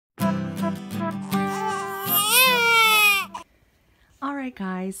Alright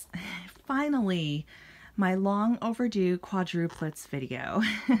guys, finally my long overdue quadruplets video.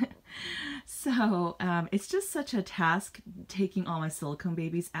 So it's just such a task taking all my silicone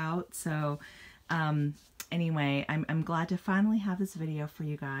babies out. So anyway, I'm glad to finally have this video for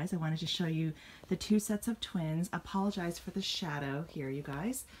you guys. I wanted to show you the two sets of twins. Apologize for the shadow here, you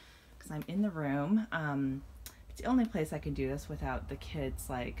guys, because I'm in the room. It's the only place I can do this without the kids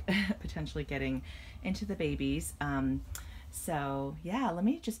like potentially getting into the babies. So yeah, let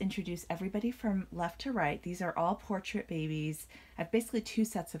me just introduce everybody from left to right. These are all portrait babies. I have basically two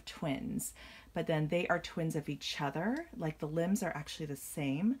sets of twins, but then they are twins of each other. Like the limbs are actually the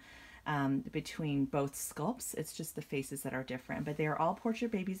same between both sculpts. It's just the faces that are different, but they are all portrait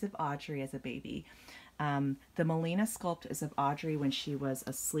babies of Audrey as a baby. The Melina sculpt is of Audrey when she was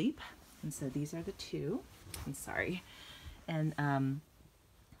asleep. And so these are the two. I'm sorry. And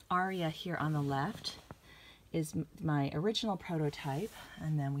Aria here on the left is my original prototype,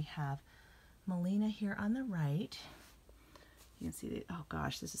 and then we have Melina here on the right. You can see, oh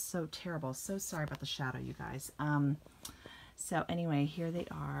gosh, this is so terrible. So sorry about the shadow, you guys. So anyway, here they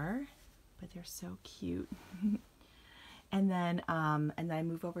are, but they're so cute. And then I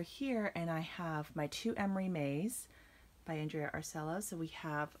move over here, and I have my two Emerie Meis by Andrea Arcello. So we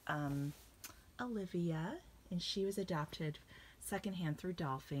have Olivia, and she was adopted secondhand through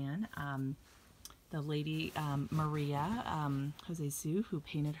Dolphin. The lady Maria Jose Su, who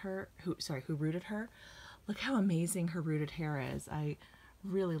painted her, who rooted her. Look how amazing her rooted hair is. I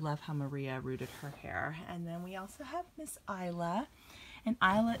really love how Maria rooted her hair. And then we also have Miss Isla, and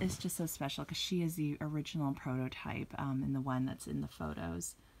Isla is just so special because she is the original prototype and the one that's in the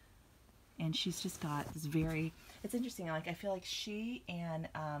photos. And she's just got this very, it's interesting. Like I feel like she and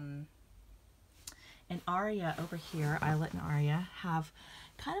Aria over here, Isla and Aria, have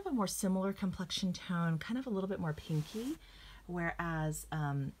kind of a more similar complexion tone, kind of a little bit more pinky, whereas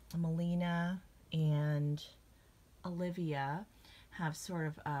Melina and Olivia have sort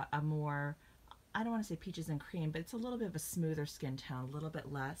of a more, I don't want to say peaches and cream, but it's a little bit of a smoother skin tone, a little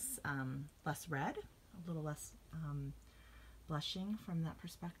bit less less red, a little less blushing from that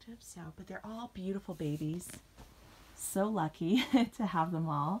perspective. So, but they're all beautiful babies. So lucky to have them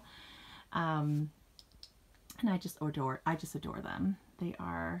all. And I just adore them. They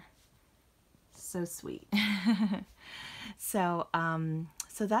are so sweet. So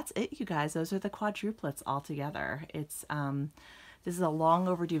so that's it, you guys. Those are the quadruplets all together. It's this is a long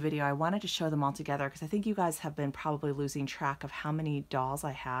overdue video. I wanted to show them all together because I think you guys have been probably losing track of how many dolls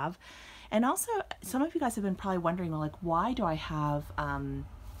I have. And also some of you guys have been probably wondering, well, like, why do I have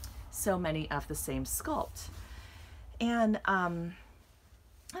so many of the same sculpt? And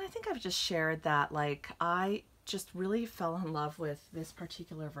I think I've just shared that, like, I just really fell in love with this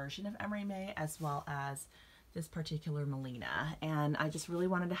particular version of Emerie Mei as well as this particular Melina, and I just really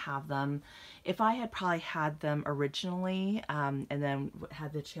wanted to have them. If I had probably had them originally and then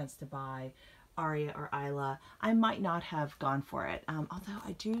had the chance to buy Aria or Isla, I might not have gone for it. Although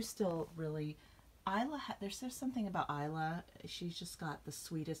I do still really, Isla, there's something about Isla, she's just got the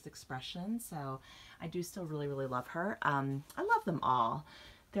sweetest expression, so I do still really, really love her. I love them all.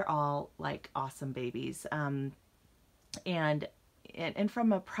 They're all like awesome babies. And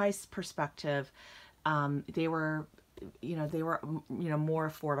from a price perspective, they were more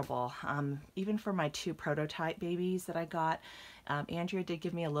affordable. Even for my two prototype babies that I got, Andrea did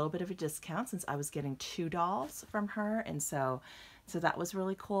give me a little bit of a discount since I was getting two dolls from her, and so that was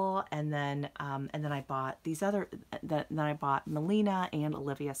really cool. And then I bought these other, then I bought Melina and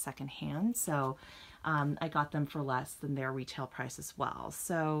Olivia secondhand, so I got them for less than their retail price as well.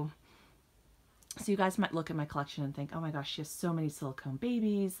 So you guys might look at my collection and think, oh my gosh, she has so many silicone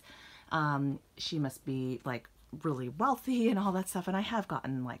babies. She must be like really wealthy and all that stuff. And I have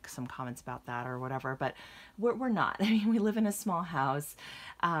gotten like some comments about that or whatever, but we're not. I mean, we live in a small house.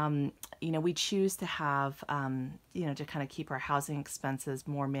 You know, we choose to have, you know, to kind of keep our housing expenses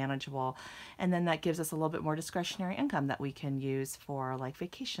more manageable. And then that gives us a little bit more discretionary income that we can use for like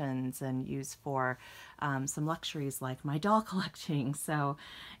vacations and use for some luxuries like my doll collecting. So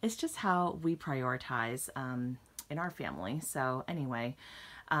it's just how we prioritize in our family. So anyway,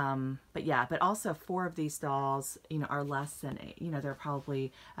 but yeah, but also 4 of these dolls, you know, are less than, you know, they're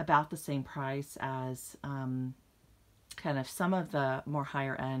probably about the same price as kind of some of the more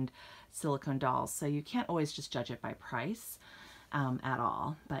higher end silicone dolls. So you can't always just judge it by price at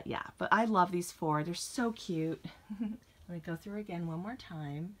all. But yeah, but I love these 4. They're so cute. Let me go through again one more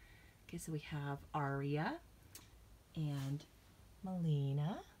time. Okay, so we have Aria and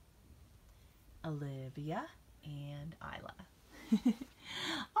Melina, Olivia, and Isla.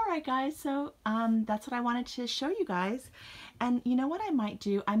 All right, guys, so that's what I wanted to show you guys. And you know what I might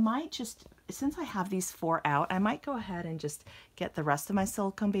do? I might just, since I have these 4 out, I might go ahead and just get the rest of my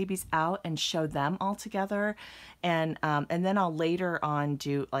silicone babies out and show them all together. And then I'll later on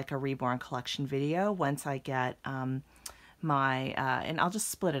do like a reborn collection video once I get and I'll just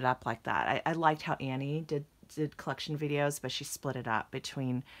split it up like that. I liked how Annie did collection videos, but she split it up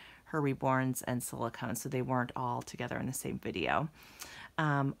between her reborns and silicone, so they weren't all together in the same video.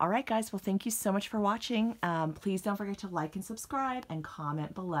 All right, guys, well, thank you so much for watching. Please don't forget to like and subscribe and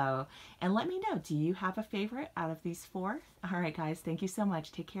comment below. And let me know, do you have a favorite out of these 4? All right, guys, thank you so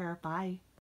much. Take care. Bye.